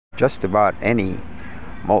just about any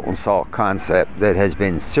molten salt concept that has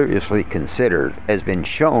been seriously considered has been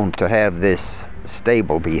shown to have this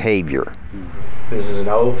stable behavior. This is an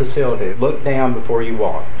old facility. Look down before you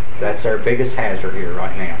walk. That's our biggest hazard here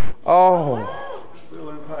right now. Oh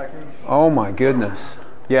my goodness.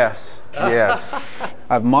 Yes, yes.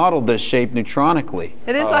 I've modeled this shape neutronically.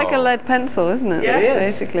 It is like a lead pencil, isn't it? Yeah, it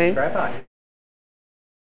is. Basically. Graphite.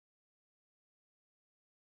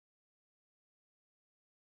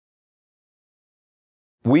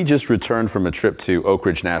 We just returned from a trip to Oak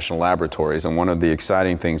Ridge National Laboratories, and one of the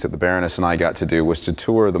exciting things that the Baroness and I got to do was to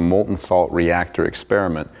tour the Molten Salt Reactor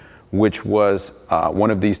Experiment, which was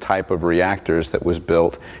one of these type of reactors that was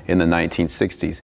built in the 1960s.